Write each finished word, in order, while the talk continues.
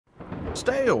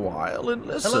Stay a while and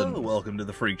listen. Hello, welcome to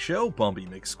the Freak Show. Bumpy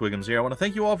McSquiggums here. I want to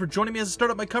thank you all for joining me as I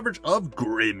start up my coverage of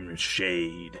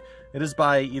Grimshade. It is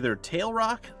by either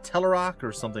Tailrock, Telerock,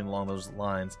 or something along those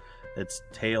lines. It's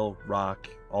Tailrock,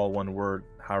 all one word,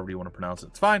 however you want to pronounce it.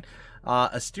 It's fine.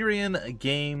 Asterion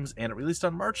Games, and it released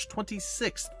on March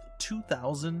 26th,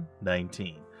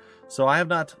 2019. So I have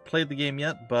not played the game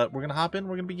yet, but we're going to hop in,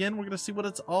 we're going to begin, we're going to see what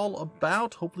it's all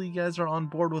about. Hopefully you guys are on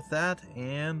board with that,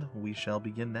 and we shall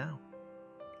begin now.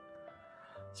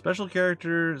 Special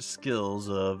character skills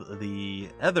of the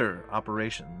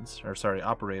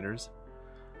operators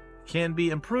can be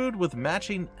improved with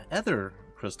matching ether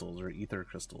crystals or ether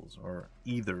crystals or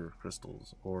either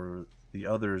crystals or the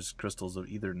others crystals of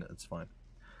either. It's fine.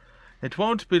 It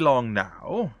won't be long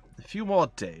now. A few more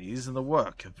days and the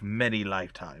work of many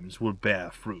lifetimes will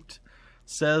bear fruit,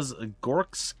 says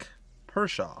Gorksk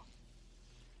Pershaw.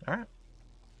 Alright.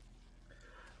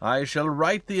 I shall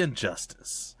right the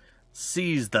injustice,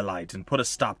 seize the light, and put a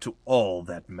stop to all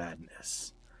that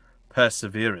madness.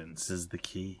 Perseverance is the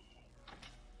key.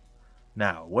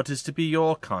 Now, what is to be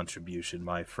your contribution,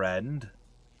 my friend?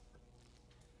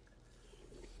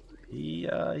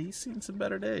 He's seen some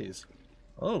better days.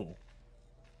 Oh,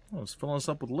 it's filling us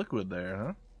up with liquid there,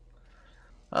 huh?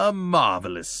 A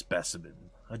marvelous specimen.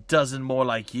 A dozen more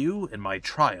like you, and my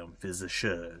triumph is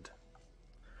assured.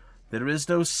 There is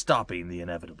no stopping the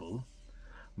inevitable.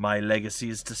 My legacy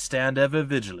is to stand ever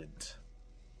vigilant.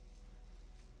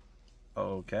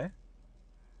 Okay.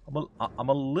 I'm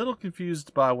a little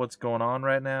confused by what's going on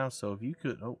right now, so if you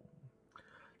could... Oh.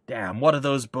 Damn, what are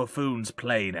those buffoons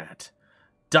playing at?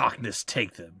 Darkness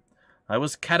take them. I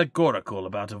was categorical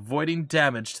about avoiding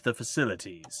damage to the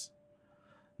facilities.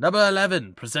 Number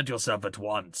 11, present yourself at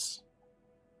once.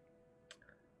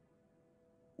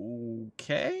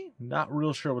 Okay. Not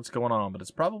real sure what's going on, but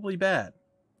it's probably bad.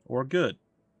 Or good.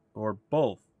 Or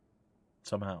both.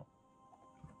 Somehow.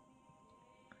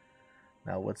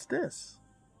 Now what's this?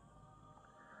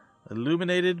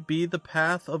 Illuminated be the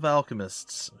path of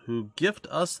alchemists who gift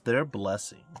us their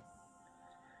blessing.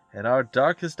 In our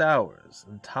darkest hours,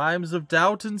 in times of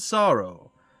doubt and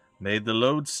sorrow, may the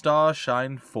lodestar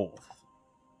shine forth.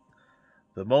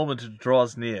 The moment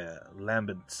draws near,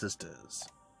 lambent sisters.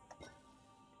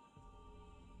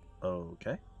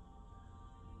 Okay.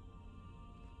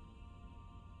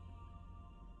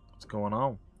 What's going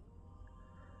on?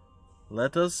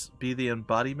 Let us be the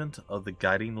embodiment of the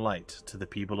guiding light to the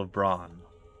people of Braun.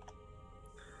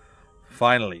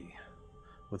 Finally,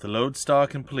 with the lodestar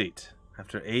complete,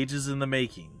 after ages in the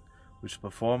making, we shall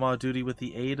perform our duty with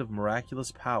the aid of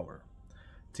miraculous power,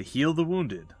 to heal the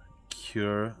wounded,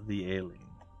 cure the ailing.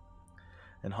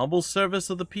 In humble service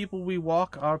of the people we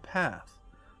walk our path,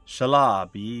 shall our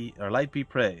light be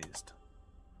praised.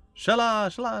 Shala,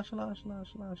 shala, shala, shala,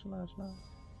 shala, shala, shala.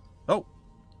 Oh,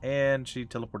 and she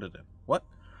teleported in. What?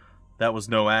 That was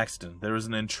no accident. There is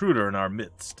an intruder in our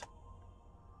midst.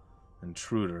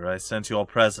 Intruder, I sense your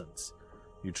presence.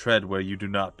 You tread where you do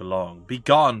not belong. Be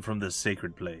gone from this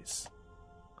sacred place.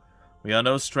 We are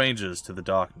no strangers to the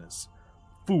darkness.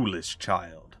 Foolish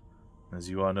child, as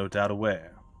you are no doubt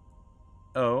aware.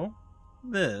 Oh,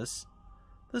 this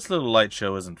little light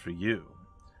show isn't for you.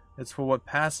 It's for what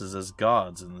passes as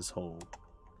gods in this hole.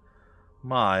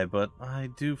 My, but I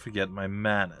do forget my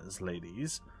manners,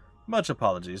 ladies. Much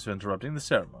apologies for interrupting the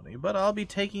ceremony, but I'll be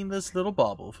taking this little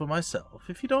bauble for myself,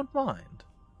 if you don't mind.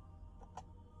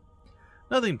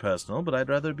 Nothing personal, but I'd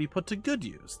rather be put to good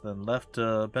use than left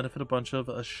to benefit a bunch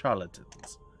of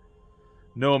charlatans.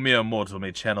 No mere mortal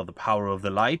may channel the power of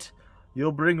the light.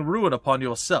 You'll bring ruin upon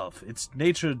yourself. Its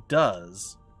nature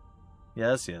does.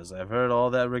 Yes, I've heard all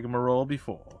that rigmarole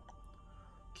before.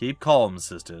 Keep calm,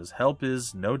 sisters. Help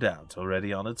is, no doubt,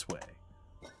 already on its way.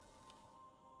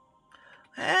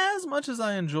 As much as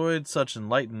I enjoyed such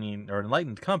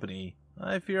enlightened company,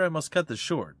 I fear I must cut this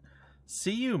short.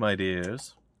 See you, my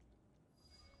dears.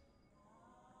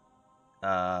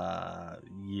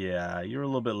 Yeah, you're a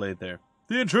little bit late there.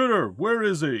 The intruder, where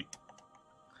is he?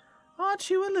 Aren't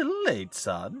you a little late,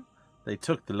 son? They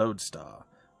took the lodestar.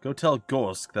 Go tell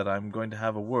Gorsk that I'm going to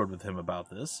have a word with him about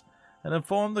this, and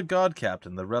inform the guard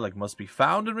captain the relic must be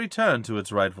found and returned to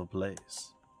its rightful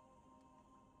place.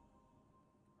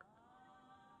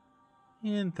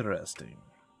 Interesting.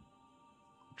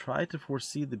 Try to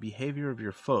foresee the behavior of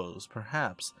your foes.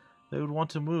 Perhaps they would want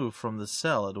to move from the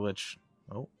cell at which...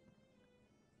 Oh.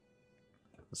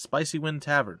 The Spicy Wind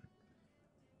Tavern.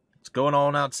 What's going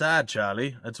on outside,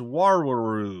 Charlie? It's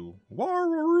Warwaroo.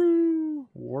 Warwaroo.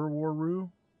 Warwaroo?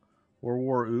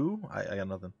 Warwaroo? I got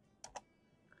nothing.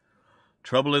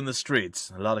 Trouble in the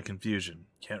streets. A lot of confusion.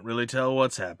 Can't really tell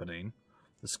what's happening.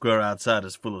 The square outside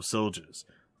is full of soldiers.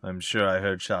 I'm sure I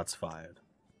heard shots fired.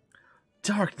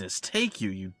 Darkness take you,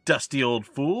 you dusty old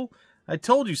fool! I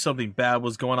told you something bad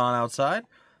was going on outside.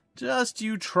 Just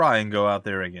you try and go out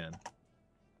there again.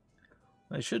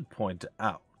 I should point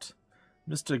out,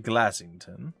 Mr.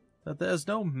 Glassington, that there's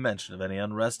no mention of any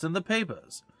unrest in the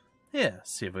papers. Here,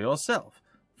 see for yourself.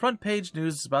 Front page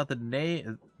news is about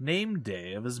the name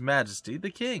day of His Majesty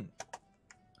the King.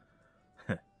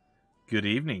 Good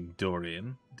evening,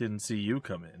 Dorian. Didn't see you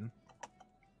come in.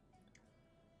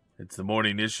 It's the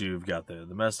morning issue you've got there.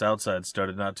 The mess outside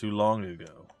started not too long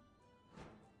ago.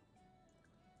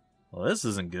 Well, this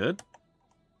isn't good.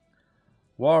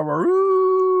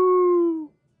 Warwaroo!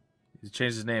 He's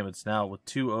changed his name. It's now with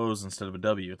 2 O's instead of a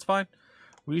W. It's fine.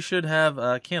 We should have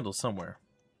a candle somewhere.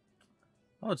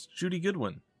 Oh, it's Judy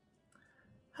Goodwin.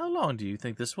 How long do you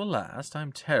think this will last?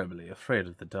 I'm terribly afraid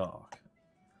of the dark.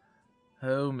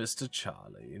 Oh, Mr.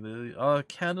 Charlie, are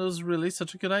candles really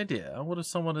such a good idea? What if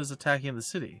someone is attacking the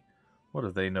city? What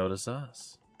if they notice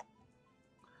us?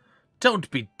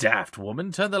 Don't be daft,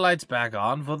 woman. Turn the lights back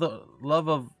on for the love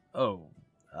of...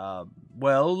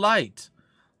 light.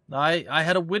 I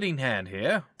had a winning hand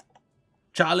here.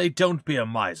 Charlie, don't be a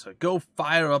miser. Go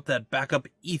fire up that backup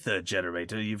ether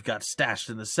generator you've got stashed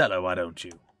in the cellar, why don't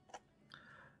you?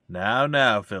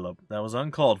 Now, Philip. That was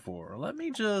uncalled for. Let me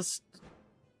just...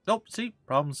 Nope, see?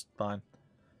 Problem's fine.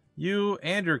 You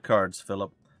and your cards,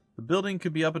 Philip. The building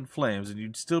could be up in flames and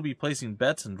you'd still be placing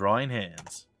bets and drawing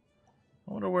hands.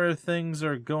 I wonder where things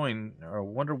are going, or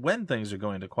wonder when things are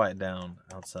going to quiet down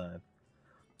outside.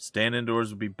 Staying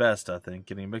indoors would be best, I think.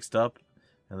 Getting mixed up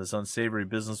and this unsavory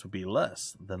business would be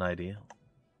less than ideal.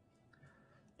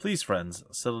 Please, friends,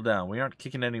 settle down. We aren't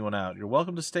kicking anyone out. You're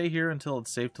welcome to stay here until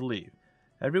it's safe to leave.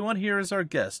 Everyone here is our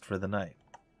guest for the night.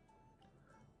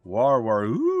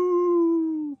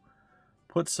 Warwaroo!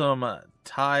 Put some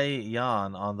Thai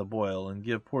yan on the boil and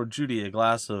give poor Judy a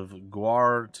glass of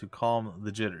guar to calm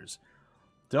the jitters.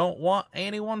 Don't want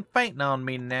anyone fainting on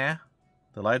me now.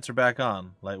 The lights are back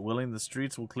on. Light willing, the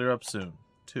streets will clear up soon,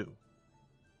 too.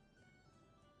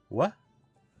 What?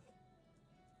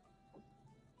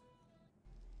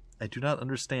 I do not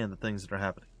understand the things that are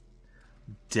happening.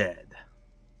 Dead.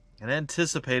 An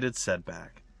anticipated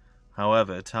setback.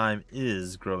 However, time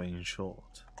is growing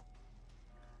short.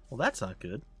 Well, that's not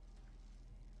good.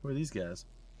 Who are these guys?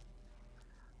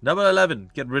 Number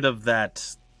 11. Get rid of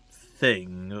that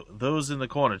thing. Those in the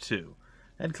corner, too.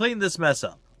 And clean this mess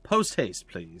up. Post haste,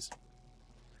 please.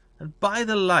 And by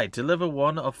the light, deliver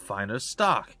one of finer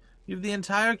stock. You've the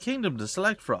entire kingdom to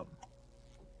select from.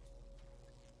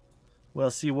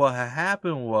 Well, see, what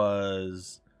happened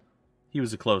was... he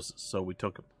was the closest, so we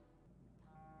took him.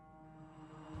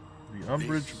 The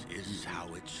umbrage... This is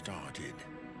how it started.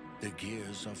 The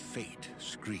gears of fate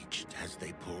screeched as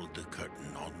they pulled the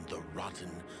curtain on the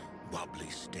rotten, wobbly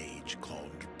stage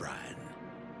called Bran.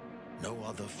 No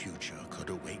other future could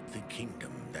await the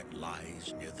kingdom that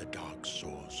lies near the dark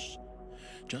source.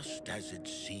 Just as it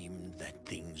seemed that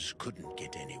things couldn't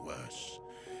get any worse,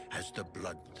 as the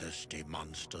bloodthirsty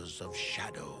monsters of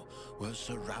shadow were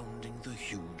surrounding the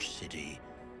huge city,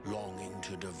 longing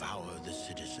to devour the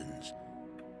citizens,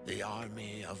 the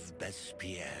army of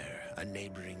Bespierre, a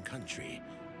neighboring country,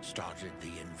 started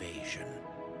the invasion.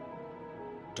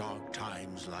 Dark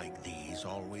times like these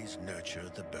always nurture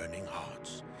the burning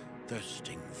hearts,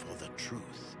 thirsting for the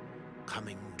truth.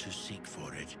 Coming to seek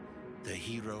for it, the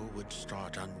hero would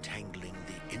start untangling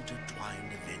the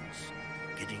intertwined events,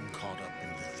 getting caught up in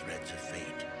the threads of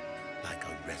fate, like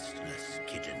a restless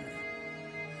kitten.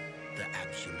 The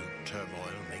absolute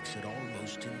turmoil makes it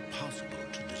almost impossible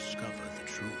to discover the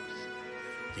truth.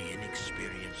 The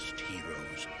inexperienced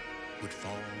heroes would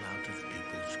fall out of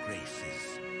people's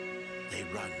graces. They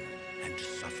run and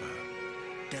suffer,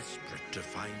 desperate to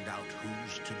find out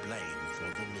who's to blame for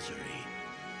the misery,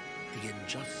 the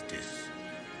injustice.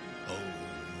 Oh,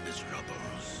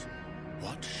 miserables,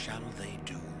 what shall they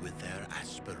do with their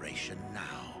aspiration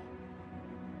now?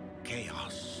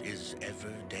 Chaos is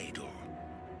ever daedal,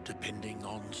 depending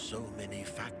on so many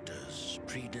factors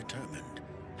predetermined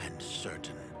and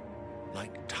certain,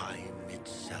 like time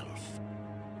itself.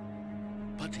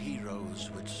 But heroes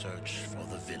would search for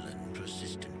the villain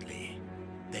persistently.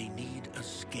 They need a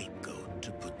scapegoat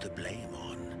to put the blame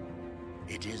on.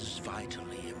 It is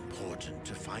vitally important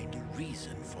to find a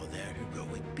reason for their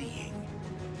heroic being.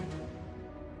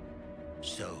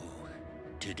 So,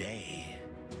 today,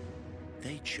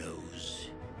 they chose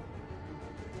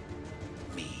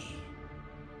me.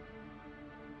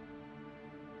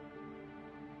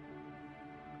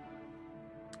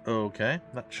 Okay,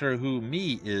 not sure who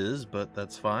me is, but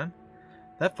that's fine.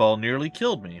 That fall nearly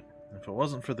killed me. If it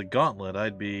wasn't for the gauntlet,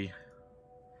 I'd be...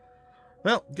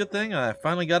 Well, good thing I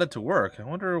finally got it to work. I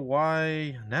wonder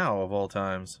why now, of all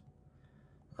times.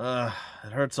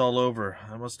 It hurts all over.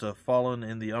 I must have fallen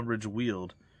in the umbrage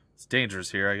wield. It's dangerous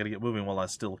here. I gotta get moving while I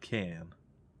still can.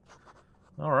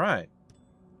 Alright.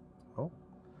 Oh.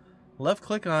 Left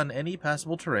click on any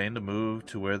passable terrain to move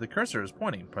to where the cursor is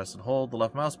pointing. Press and hold the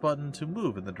left mouse button to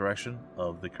move in the direction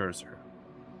of the cursor.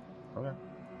 Okay.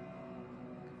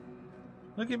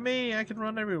 Look at me, I can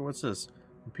run everywhere. What's this?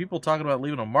 When people talking about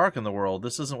leaving a mark in the world,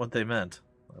 this isn't what they meant.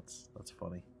 That's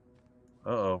funny.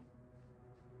 Uh-oh.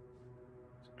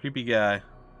 Creepy guy.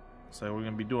 So we're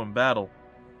gonna be doing battle.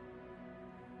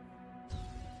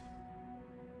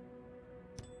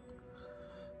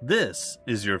 This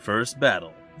is your first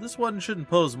battle. This one shouldn't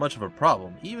pose much of a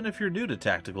problem, even if you're new to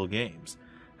tactical games.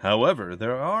 However,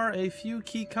 there are a few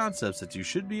key concepts that you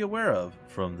should be aware of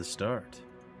from the start.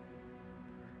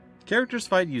 Characters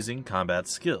fight using combat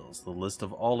skills. The list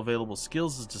of all available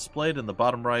skills is displayed in the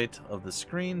bottom right of the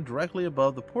screen, directly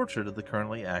above the portrait of the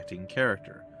currently acting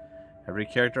character. Every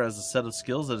character has a set of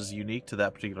skills that is unique to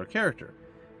that particular character.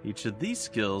 Each of these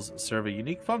skills serve a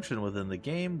unique function within the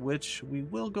game, which we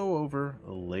will go over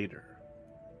later.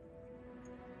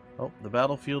 Oh, the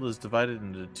battlefield is divided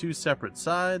into two separate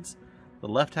sides. The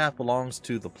left half belongs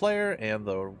to the player, and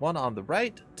the one on the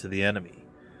right to the enemy.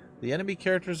 The enemy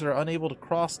characters are unable to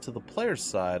cross to the player's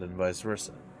side and vice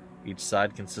versa. Each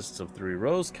side consists of 3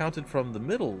 rows, counted from the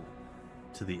middle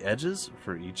to the edges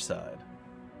for each side.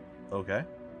 Okay.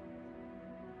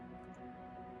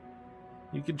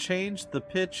 You can change the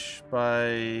pitch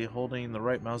by holding the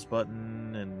right mouse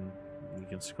button, and you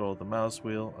can scroll the mouse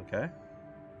wheel. Okay.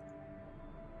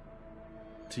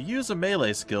 To use a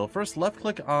melee skill, first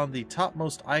left-click on the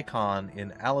topmost icon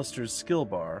in Alistair's skill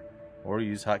bar, or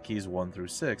use hotkeys 1 through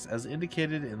 6 as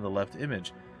indicated in the left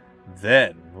image.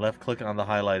 Then left-click on the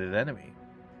highlighted enemy.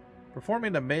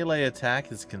 Performing a melee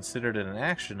attack is considered an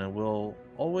action and will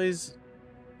always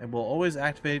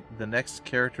activate the next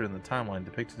character in the timeline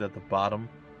depicted at the bottom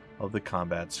of the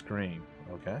combat screen.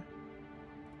 Okay.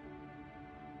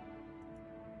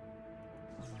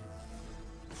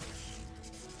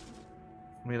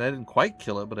 I mean, I didn't quite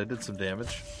kill it, but I did some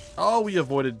damage. Oh, we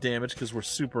avoided damage because we're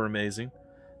super amazing.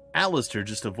 Alistair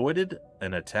just avoided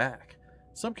an attack.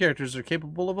 Some characters are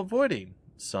capable of avoiding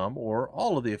some or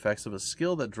all of the effects of a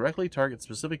skill that directly targets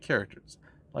specific characters,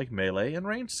 like melee and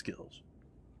ranged skills.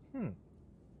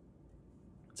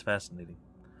 It's fascinating.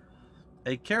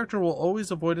 A character will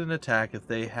always avoid an attack if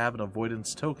they have an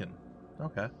avoidance token.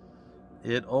 Okay.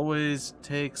 It always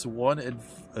takes one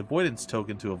avoidance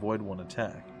token to avoid one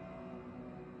attack.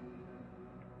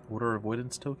 What are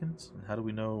avoidance tokens? And how do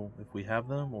we know if we have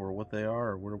them, or what they are,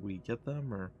 or where we get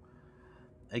them? Or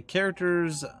a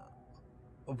character's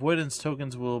avoidance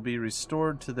tokens will be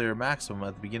restored to their maximum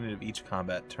at the beginning of each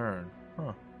combat turn.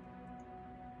 Huh.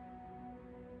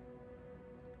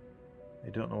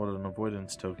 I don't know what an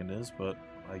avoidance token is, but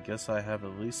I guess I have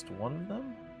at least one of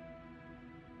them?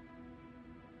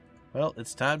 Well,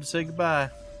 it's time to say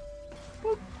goodbye.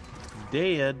 Boop.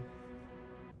 Dead.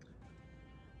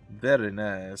 Very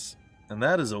nice. And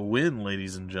that is a win,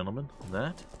 ladies and gentlemen.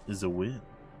 That is a win.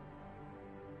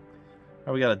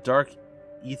 Alright, we got a dark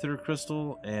ether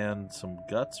crystal and some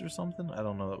guts or something? I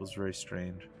don't know, that was very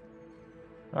strange.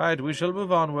 Alright, we shall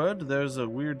move onward. There's a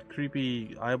weird,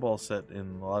 creepy eyeball set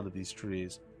in a lot of these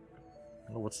trees.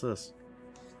 Oh, what's this?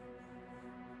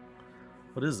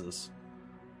 What is this?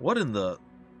 What in the...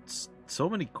 So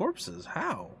many corpses?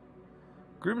 How?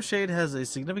 Grimshade has a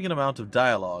significant amount of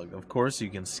dialogue. Of course, you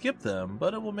can skip them,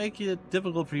 but it will make it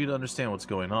difficult for you to understand what's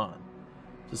going on.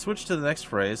 To switch to the next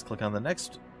phrase, click on the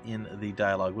next in the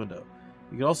dialogue window.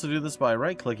 You can also do this by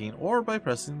right-clicking or by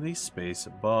pressing the space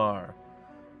bar.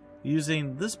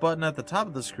 Using this button at the top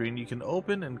of the screen, you can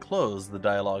open and close the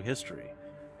dialogue history.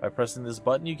 By pressing this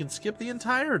button, you can skip the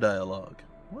entire dialogue.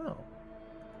 Wow.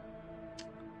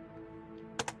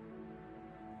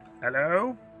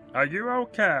 Hello? Are you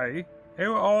okay?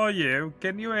 Who are you?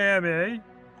 Can you hear me?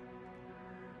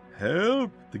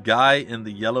 Help! The guy in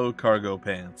the yellow cargo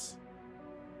pants.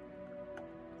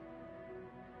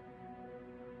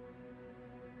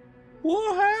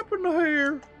 What happened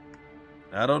here?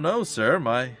 I don't know, sir.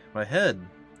 My head.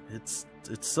 It's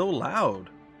so loud.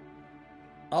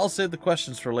 I'll save the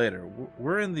questions for later.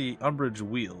 We're in the umbrage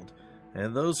wield,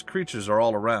 and those creatures are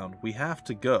all around. We have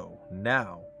to go.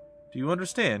 Now. Do you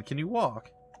understand? Can you walk?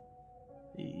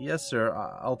 Yes, sir.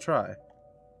 I'll try.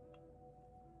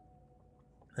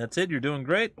 That's it. You're doing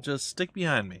great. Just stick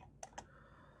behind me.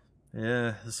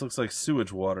 Yeah, this looks like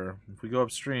sewage water. If we go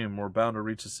upstream, we're bound to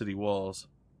reach the city walls.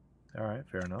 Alright,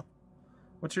 fair enough.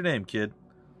 What's your name, kid?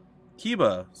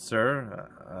 Kiba, sir,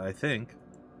 I think.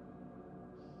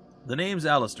 The name's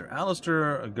Alistair.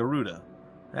 Alistair Garuda.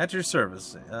 At your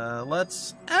service.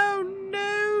 Let's... Oh,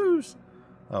 no!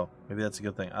 Oh, maybe that's a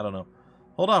good thing. I don't know.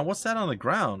 Hold on, what's that on the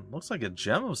ground? Looks like a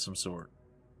gem of some sort.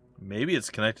 Maybe it's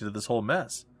connected to this whole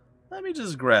mess. Let me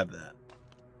just grab that.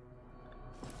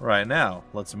 Right now,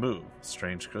 let's move.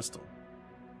 Strange crystal.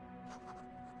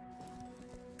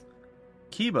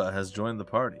 Kiba has joined the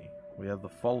party. We have the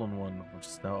Fallen One, which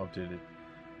is now updated.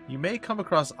 You may come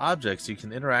across objects you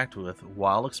can interact with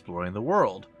while exploring the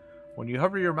world. When you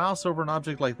hover your mouse over an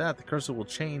object like that, the cursor will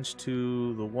change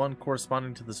to the one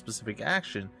corresponding to the specific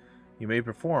action you may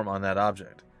perform on that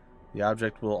object. The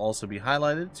object will also be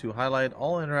highlighted. To highlight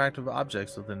all interactive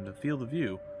objects within the field of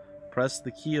view, press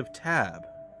the key of Tab,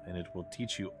 and it will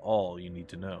teach you all you need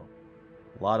to know.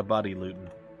 A lot of body looting.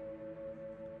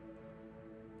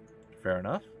 Fair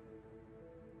enough.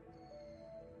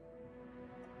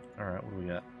 Alright, what do we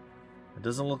got? It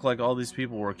doesn't look like all these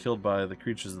people were killed by the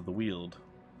creatures of the Weald.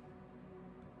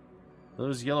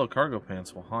 Those yellow cargo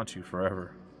pants will haunt you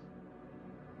forever.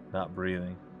 Not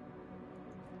breathing.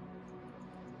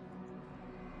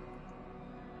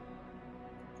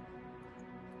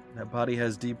 That body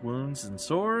has deep wounds and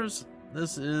sores.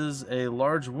 This is a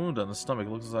large wound on the stomach.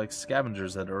 It looks like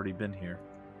scavengers had already been here.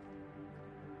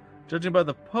 Judging by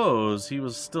the pose, he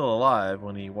was still alive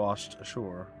when he washed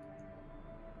ashore.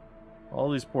 All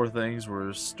these poor things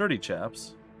were sturdy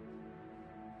chaps.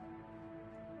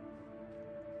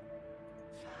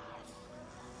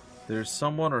 There's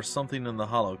someone or something in the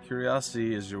hollow.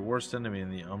 Curiosity is your worst enemy in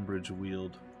the Umbrage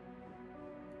Weald.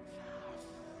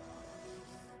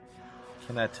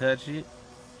 Can I touch it?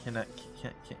 Can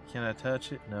I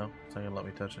touch it? No, it's not gonna let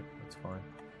me touch it. That's fine.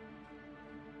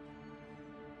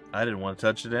 I didn't want to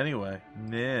touch it anyway.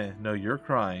 Nah, no, you're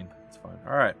crying. It's fine.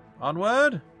 Alright,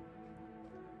 onward!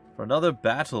 For another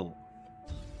battle.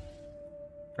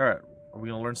 Alright, are we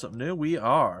gonna learn something new? We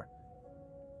are.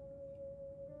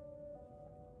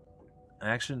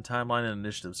 Action, timeline, and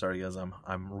initiative. Sorry guys, I'm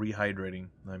rehydrating.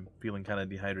 I'm feeling kind of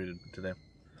dehydrated today.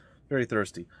 Very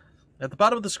thirsty. At the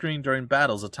bottom of the screen during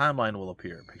battles, a timeline will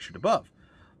appear, pictured above.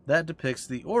 That depicts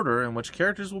the order in which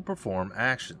characters will perform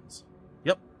actions.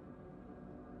 Yep.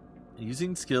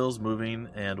 Using skills, moving,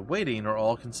 and waiting are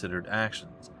all considered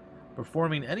actions.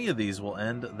 Performing any of these will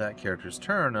end that character's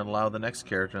turn and allow the next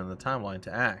character in the timeline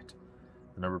to act.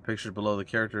 The number pictured below the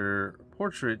character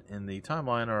portrait in the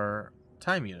timeline are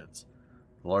time units.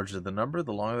 The larger the number,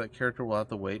 the longer that character will have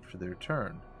to wait for their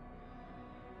turn.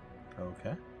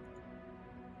 Okay.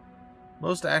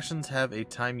 Most actions have a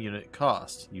time unit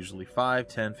cost, usually 5,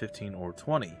 10, 15, or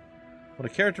 20. When a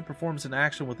character performs an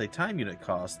action with a time unit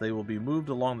cost, they will be moved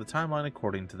along the timeline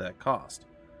according to that cost.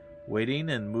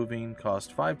 Waiting and moving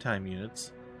cost 5 time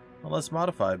units, unless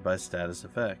modified by status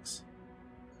effects.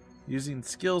 Using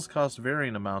skills cost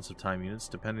varying amounts of time units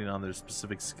depending on their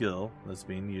specific skill that's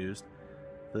being used.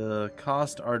 The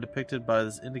costs are depicted by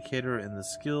this indicator in the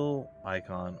skill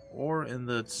icon or in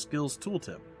the skills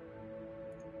tooltip.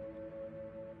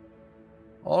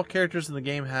 All characters in the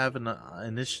game have an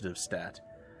initiative stat.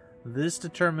 This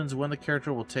determines when the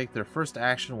character will take their first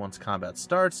action once combat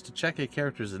starts. To check a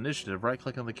character's initiative,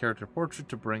 right-click on the character portrait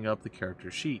to bring up the character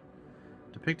sheet.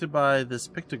 Depicted by this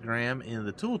pictogram in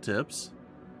the tooltips,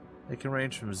 it can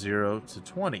range from 0 to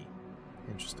 20.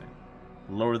 Interesting.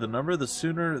 The lower the number, the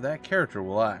sooner that character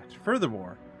will act.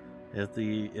 Furthermore,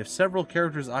 if several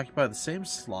characters occupy the same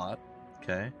slot,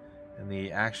 okay, in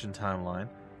the action timeline,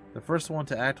 the first one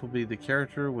to act will be the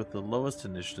character with the lowest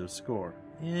initiative score.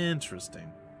 Interesting.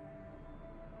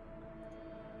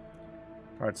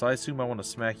 Alright, so I assume I want to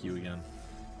smack you again.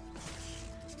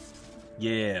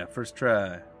 Yeah, first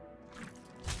try.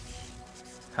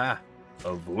 Ha!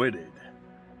 Avoided.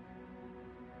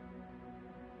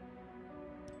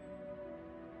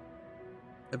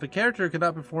 If a character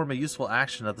cannot perform a useful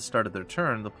action at the start of their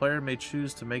turn, the player may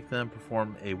choose to make them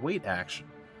perform a wait action.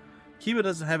 Kiba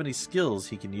doesn't have any skills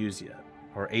he can use yet,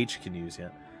 or H can use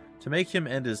yet. To make him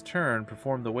end his turn,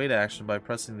 perform the wait action by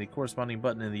pressing the corresponding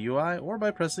button in the UI or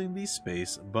by pressing the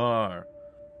space bar.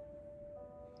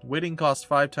 Waiting costs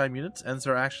 5 time units, ends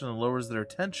their action, and lowers their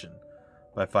tension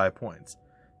by 5 points.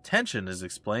 Tension is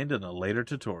explained in a later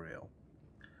tutorial.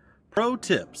 Pro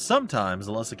tip: sometimes,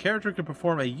 unless a character can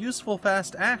perform a useful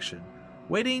fast action,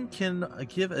 waiting can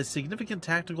give a significant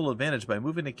tactical advantage by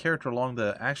moving a character along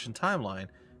the action timeline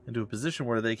into a position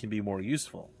where they can be more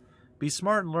useful. Be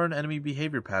smart and learn enemy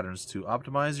behavior patterns to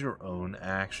optimize your own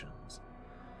actions.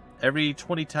 Every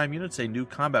 20 time units, a new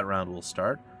combat round will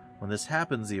start. When this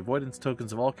happens, the avoidance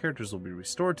tokens of all characters will be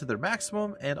restored to their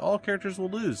maximum, and all characters will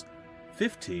lose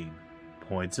 15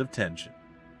 points of tension.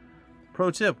 Pro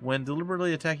tip, when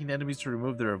deliberately attacking enemies to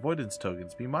remove their avoidance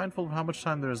tokens, be mindful of how much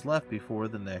time there is left before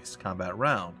the next combat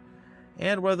round,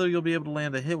 and whether you'll be able to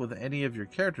land a hit with any of your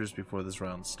characters before this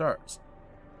round starts.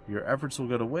 Your efforts will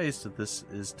go to waste if this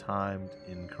is timed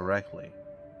incorrectly.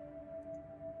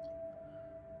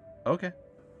 Okay.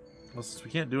 Well, since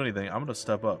we can't do anything, I'm gonna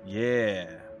step up. Yeah!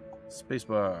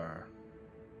 Spacebar.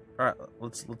 Alright,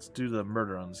 let's do the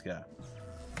murder on this guy.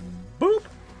 Boop!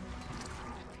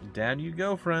 Down you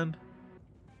go, friend.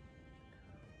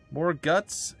 More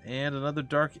guts and another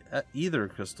dark ether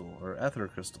crystal, or ether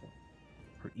crystal.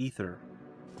 Or ether.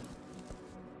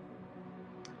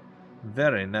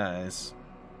 Very nice.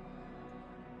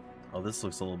 Oh, this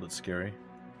looks a little bit scary.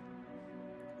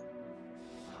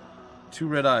 Two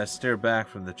red eyes stare back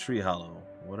from the tree hollow.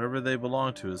 Whatever they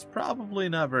belong to is probably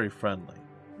not very friendly.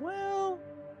 Well,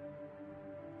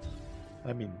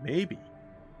 I mean, maybe.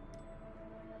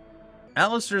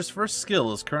 Alistair's first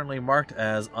skill is currently marked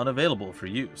as unavailable for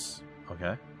use.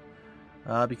 Okay.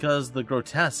 Because the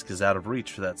grotesque is out of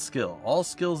reach for that skill. All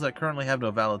skills that currently have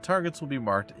no valid targets will be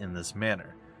marked in this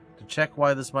manner. To check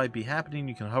why this might be happening,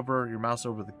 you can hover your mouse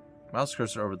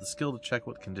cursor over the skill to check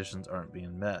what conditions aren't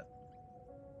being met.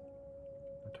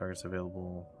 The targets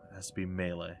available has to be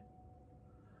melee.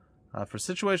 For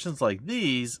situations like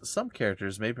these, some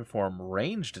characters may perform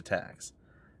ranged attacks.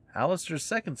 Alistair's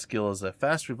second skill is a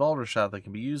fast revolver shot that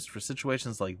can be used for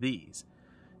situations like these.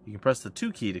 You can press the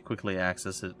 2 key to quickly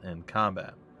access it in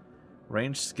combat.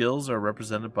 Ranged skills are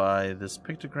represented by this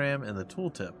pictogram in the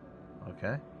tooltip.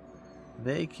 Okay.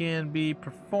 They can be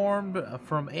performed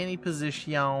from any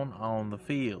position on the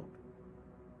field.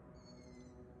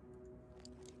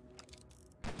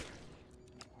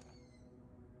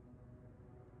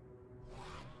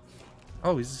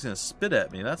 Oh, he's just going to spit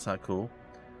at me. That's not cool.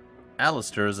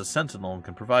 Alistair is a sentinel and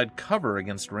can provide cover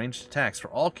against ranged attacks for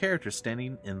all characters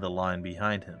standing in the line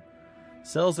behind him.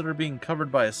 Cells that are being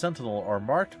covered by a sentinel are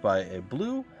marked by a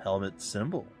blue helmet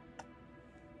symbol.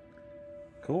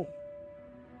 Cool.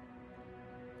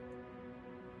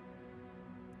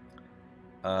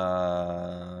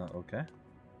 Okay.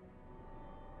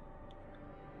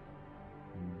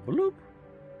 Bloop.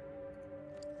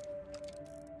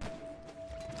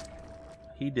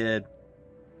 He did.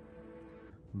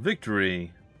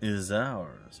 Victory is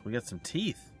ours. We got some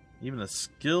teeth. Even a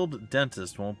skilled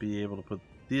dentist won't be able to put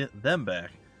them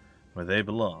back where they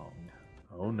belong.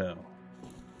 Oh no.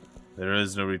 There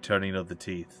is no returning of the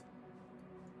teeth.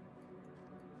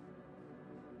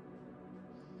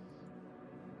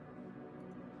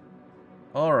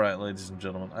 Alright, ladies and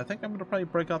gentlemen. I think I'm going to probably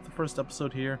break off the first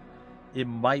episode here. It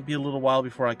might be a little while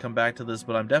before I come back to this,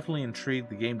 but I'm definitely intrigued.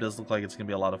 The game does look like it's going to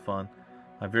be a lot of fun.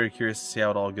 I'm very curious to see how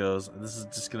it all goes. This is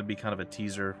just going to be kind of a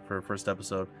teaser for the first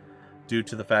episode due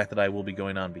to the fact that I will be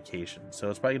going on vacation. So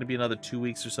it's probably going to be another 2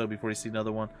 weeks or so before you see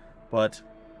another one. But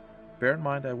bear in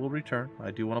mind, I will return.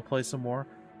 I do want to play some more.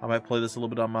 I might play this a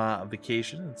little bit on my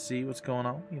vacation and see what's going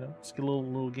on. You know, just get a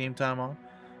little game time on.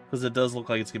 Because it does look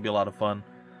like it's going to be a lot of fun.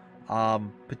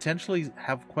 Potentially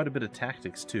have quite a bit of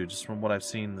tactics too, just from what I've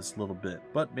seen this little bit.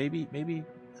 But maybe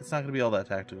it's not going to be all that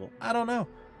tactical. I don't know.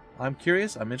 I'm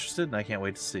curious, I'm interested, and I can't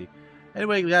wait to see.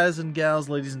 Anyway, guys and gals,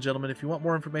 ladies and gentlemen, if you want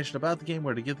more information about the game,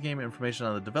 where to get the game, information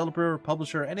on the developer,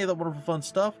 publisher, any of that wonderful fun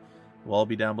stuff, it will all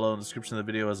be down below in the description of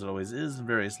the video, as it always is, and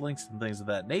various links and things of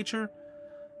that nature.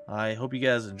 I hope you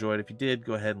guys enjoyed. If you did,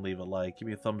 go ahead and leave a like, give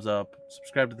me a thumbs up,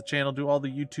 subscribe to the channel, do all the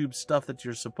YouTube stuff that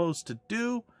you're supposed to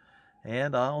do,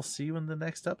 and I'll see you in the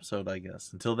next episode, I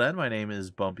guess. Until then, my name is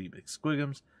Bumpy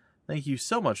McSquigums. Thank you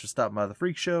so much for stopping by the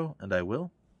Freak Show, and I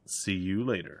will see you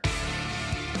later.